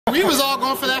we was all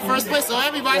going for that first place, so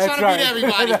everybody's trying to beat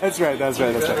everybody. That's right.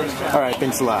 All right,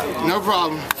 thanks a lot. No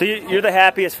problem. So you're the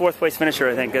happiest fourth place finisher,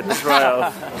 I think, at this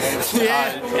Lyles.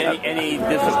 Yeah. Any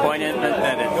disappointment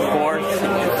that it's fourth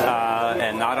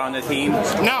and not on the team?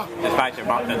 No. Despite the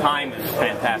time is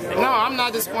fantastic. No, I'm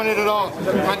not disappointed at all.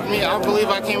 I believe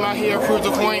I came out here, proved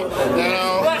the point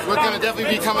that we're going to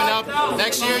definitely be coming up.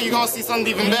 Next year, you're going to see something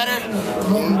even better.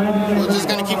 And we're just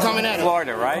going to keep coming at it.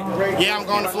 Florida, right? Yeah, I'm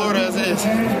going to Florida as it is.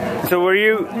 So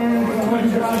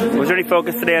was there any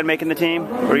focus today on making the team?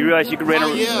 Or you realized you could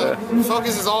run yeah.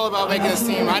 Focus is all about making this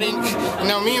team.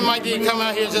 Me and Mike didn't come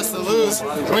out here just to lose.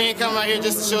 We ain't come out here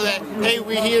just to show that, hey,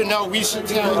 we're here. No, we should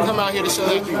come out here to show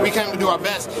that we came to do our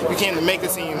best. We came to make the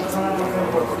team.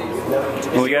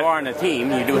 Well, you are on a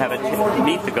team. You do have a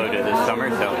meet to go to this summer,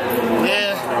 so.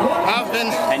 Yeah, I've been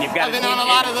on a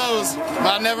lot of those, but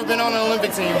I've never been on an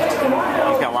Olympic team.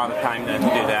 You've got a lot of time to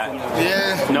do that.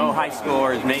 Yeah. No high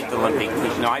schoolers made the Olympic.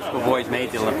 No high school boys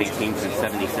made the Olympic team since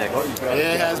 '76. Yeah,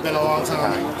 it has been a long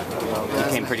time. You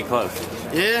came pretty close.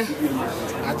 Yeah,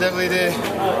 I definitely did.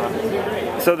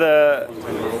 So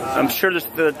I'm sure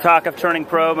the talk of turning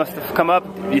pro must have come up.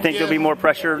 Do you think there'll be more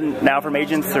pressure now from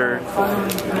agents or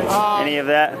any of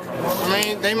that? I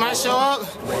mean, they might show up.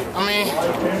 I mean,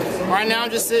 right now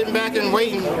I'm just sitting back and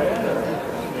waiting.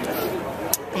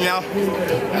 You know,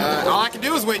 all I can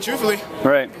do is wait, truthfully.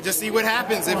 Right. Just see what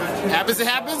happens. If it happens, it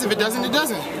happens. If it doesn't, it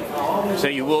doesn't. So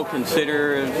you will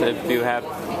consider if you have.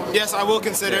 Yes, I will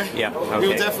consider. Yeah. Okay. We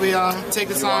will definitely take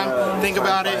the time, think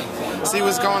about it, see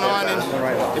what's going on, and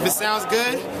if it sounds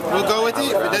good, we'll go with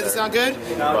it. If it doesn't sound good,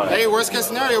 hey, worst case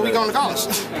scenario, we going to college.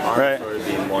 Right.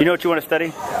 You know what you want to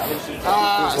study?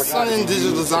 Something in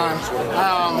digital design.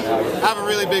 I have a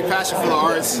really big passion for the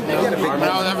arts. You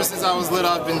know, ever since I was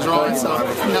little, I've been drawing, so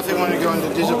definitely want to go into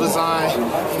digital design.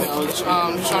 You know,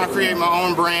 trying to create my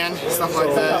own brand, stuff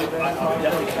like that.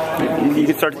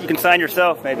 You can sign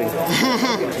yourself, maybe.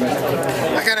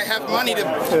 I gotta have money to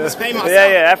pay myself.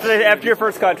 Yeah. After your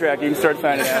first contract, you can start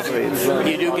signing athletes.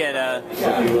 You do get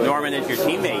Norman as your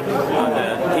teammate on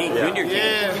the junior team.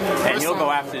 Yeah. And you'll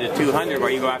go after the 200 where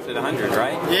you go after the 100,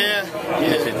 right? Yeah.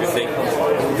 That's interesting.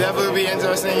 Definitely be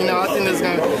interesting. You know, I think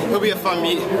it'll be a fun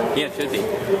meet. Yeah, it should be.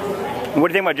 What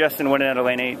do you think about Justin winning out of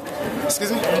lane 8?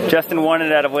 Excuse me? Justin won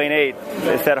it out of lane 8.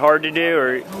 Is that hard to do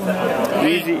or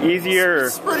easier?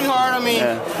 It's pretty hard. I mean,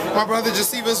 my brother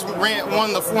Josephus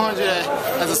won the 400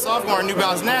 as a sophomore at New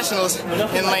Balance Nationals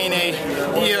in lane 8.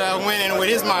 He went in with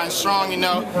his mind strong, you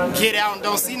know, get out and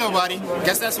don't see nobody.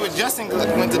 Guess that's what Justin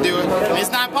went to do it. I mean, it's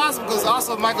not possible because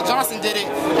also Michael Johnson did it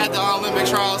at the Olympic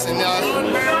trials, and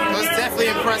it was definitely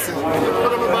impressive.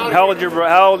 How old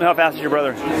and how fast is your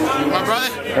brother? My brother?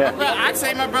 Yeah. I'd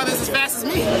say my brother's as fast as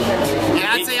me, and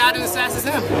I'd say I'm as fast as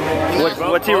him. You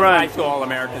know? What's he run? High school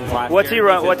All-Americans last What's he year.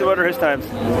 run? What are his times?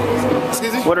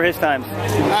 Excuse me? What are his times?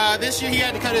 This year he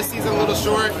had to cut his season a little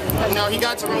short. You know, he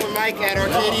got to run with Mike at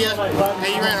Arcadia, and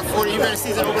he ran a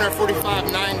season opener at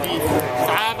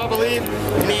 45.95, I believe.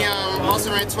 And he also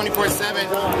ran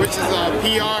 24/7, which is a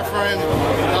PR for him.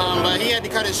 But he had to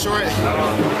cut it short.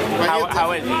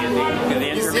 How is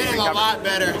he? He's getting a lot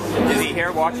better. Is he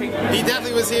here watching? He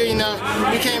definitely was here. You know,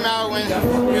 he came out when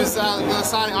he was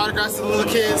signing autographs to the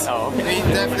little kids. Oh, okay. And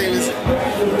he definitely was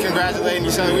congratulating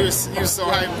each other. He was so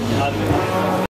hyped.